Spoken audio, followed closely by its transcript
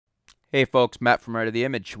Hey folks, Matt from Art of the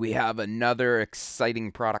Image. We have another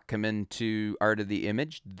exciting product come into Art of the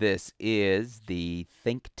Image. This is the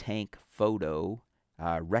Think Tank Photo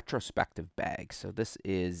retrospective bag. So this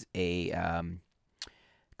is a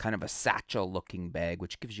kind of a satchel looking bag,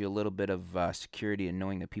 which gives you a little bit of security in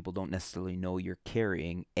knowing that people don't necessarily know you're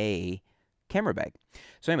carrying a camera bag.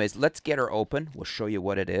 So anyways, let's get her open. We'll show you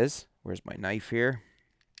what it is. Where's my knife here?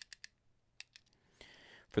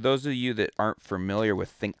 For those of you that aren't familiar with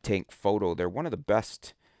Think Tank Photo, they're one of the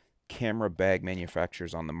best camera bag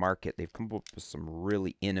manufacturers on the market. They've come up with some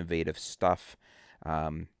really innovative stuff.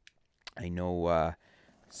 I know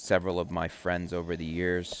several of my friends over the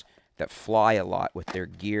years that fly a lot with their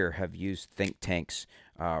gear have used Think Tank's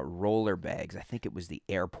roller bags. I think it was the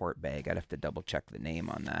airport bag. I'd have to double check the name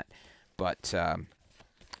on that. But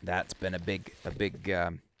that's been a big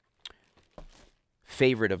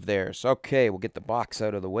favorite of theirs. Okay, we'll get the box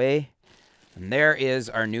out of the way. And there is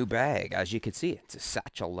our new bag. As you can see, it's a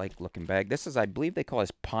satchel-like looking bag. This is, I believe they call this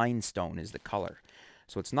pine stone is the color.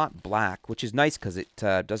 So it's not black, which is nice because it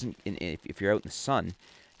doesn't, if you're out in the sun,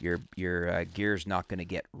 your gear's not going to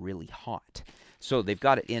get really hot. So they've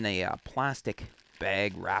got it in a plastic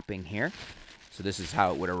bag wrapping here. So this is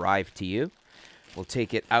how it would arrive to you. We'll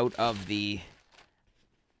take it out of the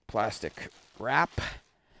plastic wrap,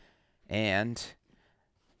 and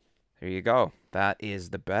there you go. That is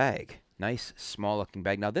the bag. Nice, small looking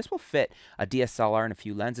bag. Now this will fit a DSLR and a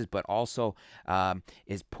few lenses, but also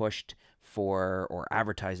is pushed for or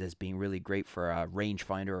advertised as being really great for a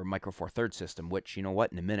rangefinder or Micro Four Thirds system, which, you know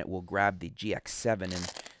what, in a minute we'll grab the GX7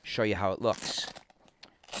 and show you how it looks.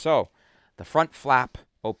 So the front flap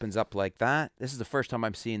opens up like that. This is the first time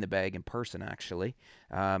I'm seeing the bag in person, actually.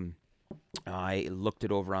 I looked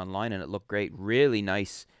it over online and it looked great. Really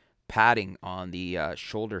nice padding on the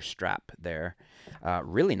shoulder strap there.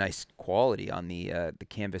 Really nice quality on the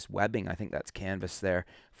canvas webbing. I think that's canvas there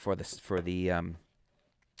for the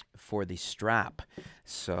strap.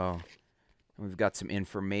 So we've got some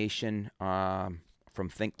information from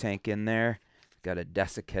Think Tank in there. Got a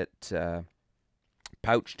desiccant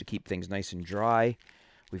pouch to keep things nice and dry.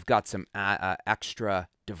 We've got some extra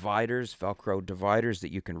dividers, Velcro dividers,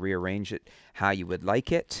 that you can rearrange it how you would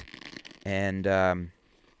like it. And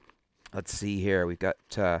let's see here. We've got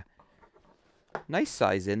nice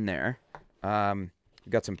size in there. We've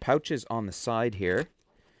got some pouches on the side here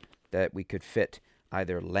that we could fit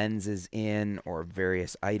either lenses in or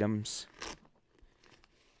various items.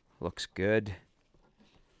 Looks good.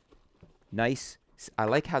 Nice. I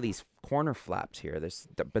like how these corner flaps here, there's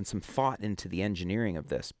been some thought into the engineering of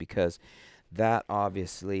this, because that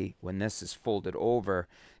obviously, when this is folded over,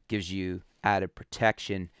 gives you added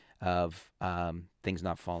protection of things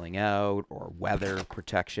not falling out or weather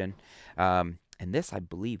protection. And this, I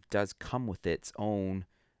believe, does come with its own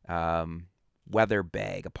weather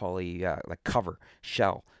bag, a poly like cover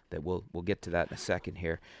shell that we'll get to that in a second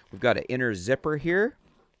here. We've got an inner zipper here.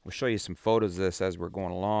 We'll show you some photos of this as we're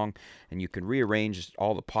going along, and you can rearrange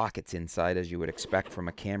all the pockets inside as you would expect from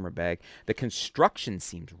a camera bag. The construction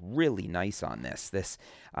seems really nice on this.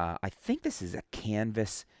 I think this is a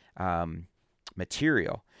canvas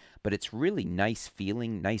material, but it's really nice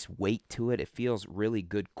feeling, nice weight to it. It feels really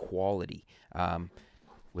good quality,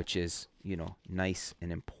 which is, you know, nice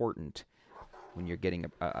and important when you're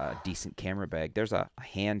getting a decent camera bag. There's a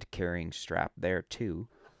hand carrying strap there too.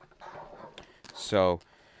 So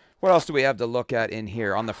what else do we have to look at in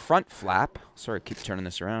here? On the front flap, sorry, I keep turning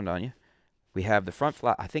this around on you. We have the front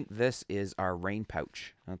flap. I think this is our rain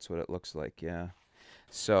pouch. That's what it looks like, yeah.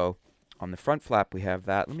 So on the front flap, we have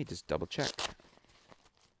that. Let me just double check.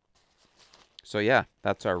 So yeah,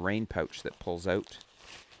 that's our rain pouch that pulls out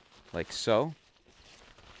like so.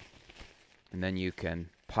 And then you can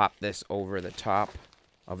pop this over the top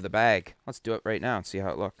of the bag. Let's do it right now and see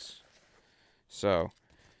how it looks. So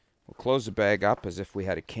we'll close the bag up as if we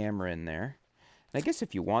had a camera in there. And I guess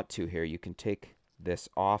if you want to here, you can take this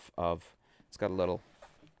off of, it's got a little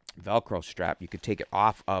Velcro strap. You could take it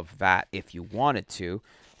off of that if you wanted to,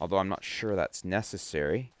 although I'm not sure that's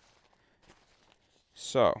necessary.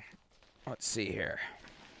 So let's see here.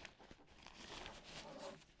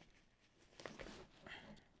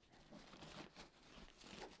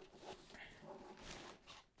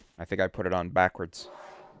 I think I put it on backwards,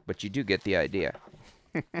 but you do get the idea.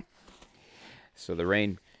 So the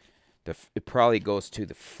rain, it probably goes to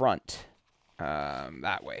the front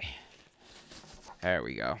that way. There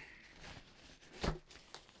we go.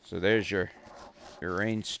 So there's your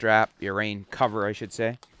rain strap, your rain cover, I should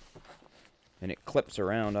say. And it clips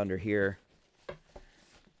around under here.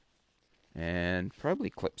 And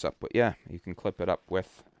probably clips up, but yeah, you can clip it up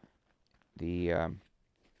with the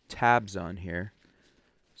tabs on here,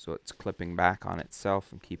 so it's clipping back on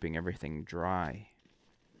itself and keeping everything dry.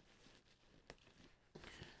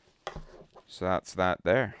 So that's that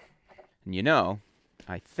there. And you know,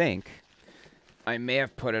 I think I may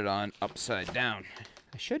have put it on upside down.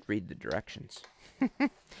 I should read the directions.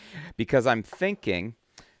 Because I'm thinking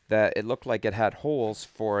that it looked like it had holes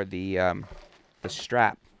for the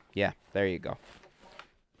strap. Yeah, there you go.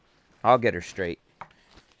 I'll get her straight.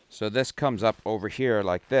 So this comes up over here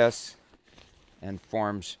like this and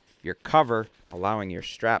forms your cover, allowing your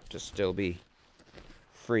strap to still be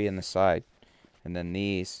free in the side. And then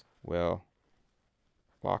these will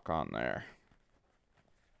lock on there.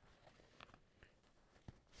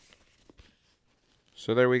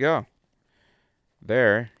 So there we go.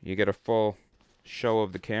 There you get a full show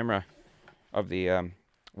of the camera, of the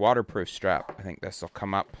waterproof strap. I think this will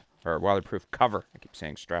come up, or waterproof cover. I keep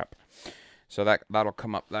saying strap. So that'll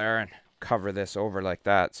come up there and cover this over like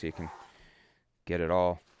that, so you can get it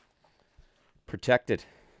all protected.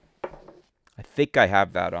 I think I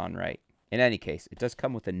have that on right. In any case, it does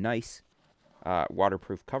come with a nice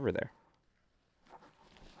waterproof cover there.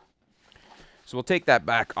 So we'll take that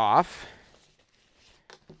back off.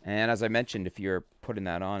 And as I mentioned, if you're putting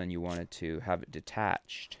that on and you wanted to have it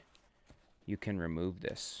detached, you can remove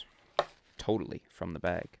this totally from the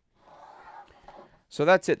bag. So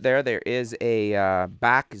that's it there. There is a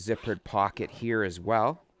back zippered pocket here as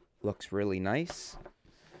well. Looks really nice.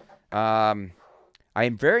 I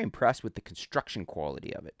am very impressed with the construction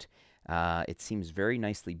quality of it. It seems very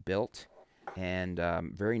nicely built and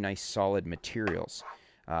very nice solid materials.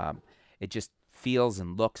 It just feels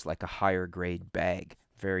and looks like a higher grade bag.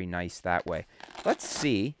 Very nice that way. Let's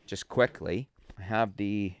see, just quickly. I have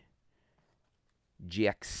the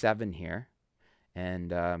GX7 here,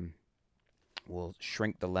 and we'll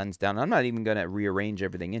shrink the lens down. I'm not even going to rearrange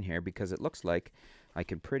everything in here because it looks like I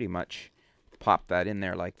can pretty much pop that in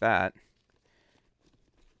there like that.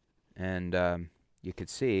 And you can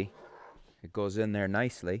see it goes in there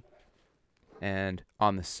nicely. And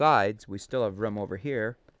on the sides, we still have room over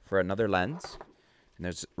here for another lens. And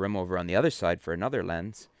there's room over on the other side for another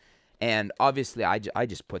lens. And obviously, I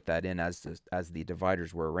just put that in as the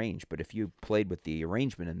dividers were arranged. But if you played with the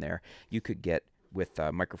arrangement in there, you could get, with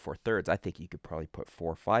Micro Four Thirds, I think you could probably put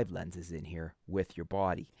 4 or 5 lenses in here with your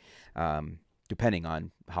body, depending on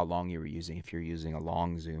how long you were using, if you're using a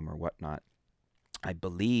long zoom or whatnot. I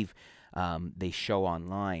believe they show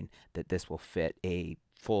online that this will fit a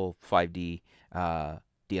full 5D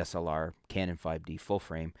DSLR Canon 5D full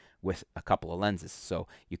frame with a couple of lenses, so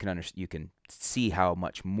you can see how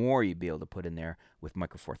much more you'd be able to put in there with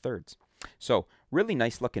Micro Four Thirds. So really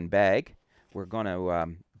nice looking bag. We're gonna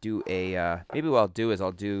do a maybe what I'll do is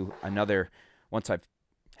I'll do another, once I've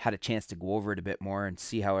had a chance to go over it a bit more and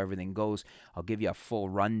see how everything goes. I'll give you a full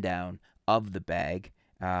rundown of the bag,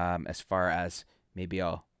 as far as maybe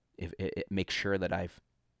I'll make sure that I've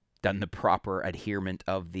done the proper adherement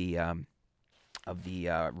of the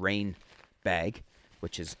rain bag,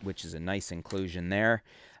 which is a nice inclusion there.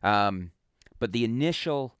 But the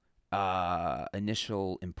initial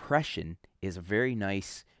impression is a very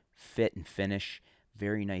nice fit and finish,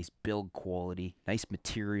 very nice build quality, nice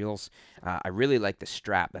materials. I really like the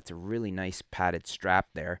strap. That's a really nice padded strap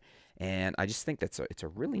there. And I just think it's a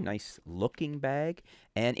really nice looking bag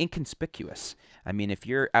and inconspicuous. I mean, if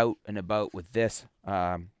you're out and about with this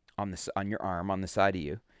on your arm, on the side of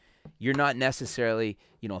you, you're not necessarily,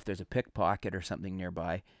 you know, if there's a pickpocket or something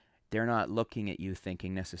nearby, they're not looking at you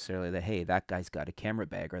thinking necessarily that, hey, that guy's got a camera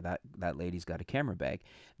bag or that lady's got a camera bag.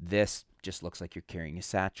 This just looks like you're carrying a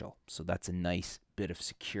satchel. So that's a nice bit of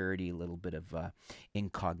security, a little bit of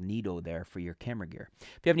incognito there for your camera gear.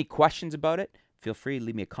 If you have any questions about it, feel free to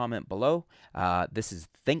leave me a comment below. This is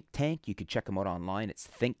Think Tank. You can check them out online. It's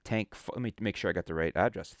Think Tank. Let me make sure I got the right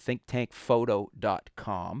address.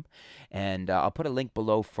 ThinkTankPhoto.com. And I'll put a link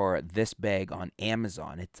below for this bag on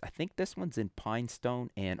Amazon. I think this one's in pine stone,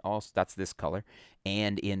 and also that's this color,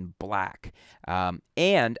 and in black.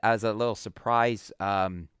 And as a little surprise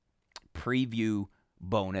preview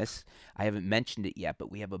bonus, I haven't mentioned it yet,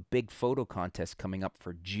 but we have a big photo contest coming up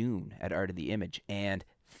for June at Art of the Image, and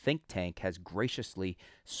Think Tank has graciously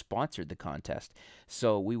sponsored the contest.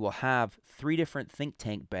 So we will have 3 different Think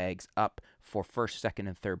Tank bags up for first, second,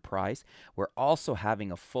 and third prize. We're also having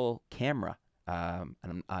a full camera.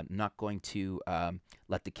 And I'm not going to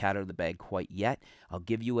let the cat out of the bag quite yet. I'll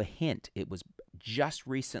give you a hint. It was just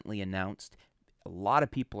recently announced. A lot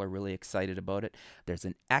of people are really excited about it. There's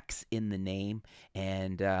an X in the name,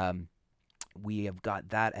 and we have got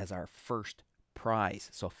that as our first prize.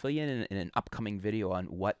 So I'll fill you in an upcoming video on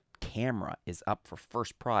what camera is up for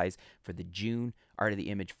first prize for the June Art of the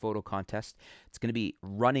Image photo contest. It's going to be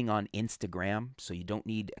running on Instagram, so you don't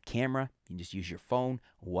need a camera. You can just use your phone,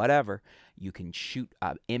 whatever. You can shoot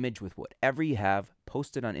an image with whatever you have,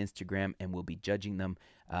 post it on Instagram, and we'll be judging them.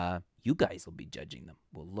 You guys will be judging them.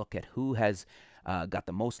 We'll look at who has got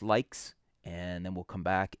the most likes, and then we'll come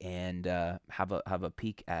back and have a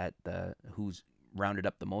peek at who's rounded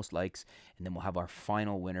up the most likes, and then we'll have our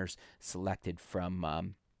final winners selected from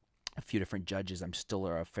a few different judges. I'm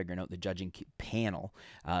still figuring out the judging panel.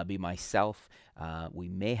 Be myself. We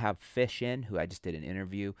may have Fish in, who I just did an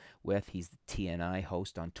interview with. He's the TNI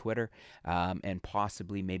host on Twitter, and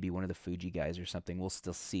possibly maybe one of the Fuji guys or something. We'll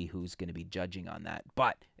still see who's going to be judging on that.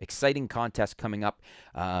 But exciting contest coming up,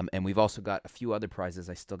 and we've also got a few other prizes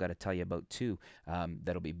I still got to tell you about too,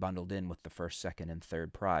 that'll be bundled in with the first, second, and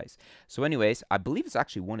third prize. So anyways, I believe it's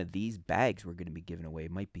actually one of these bags we're going to be giving away.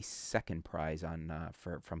 It might be second prize on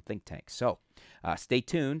from Think Tank. So stay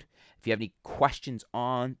tuned. If you have any questions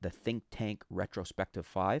on the Think Tank Retrospective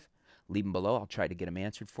 5, leave them below. I'll try to get them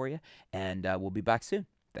answered for you, and we'll be back soon.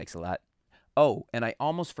 Thanks a lot. Oh, and I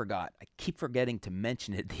almost forgot. I keep forgetting to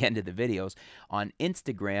mention it at the end of the videos. On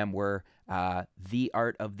Instagram, we're The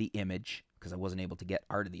Art of the Image, because I wasn't able to get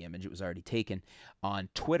Art of the Image. It was already taken. On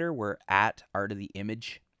Twitter, we're at Art of the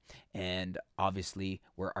Image. And obviously,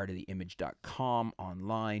 we're artoftheimage.com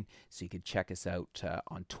online, so you can check us out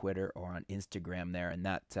on Twitter or on Instagram there. And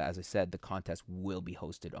that, as I said, the contest will be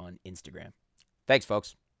hosted on Instagram. Thanks,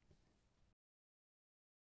 folks.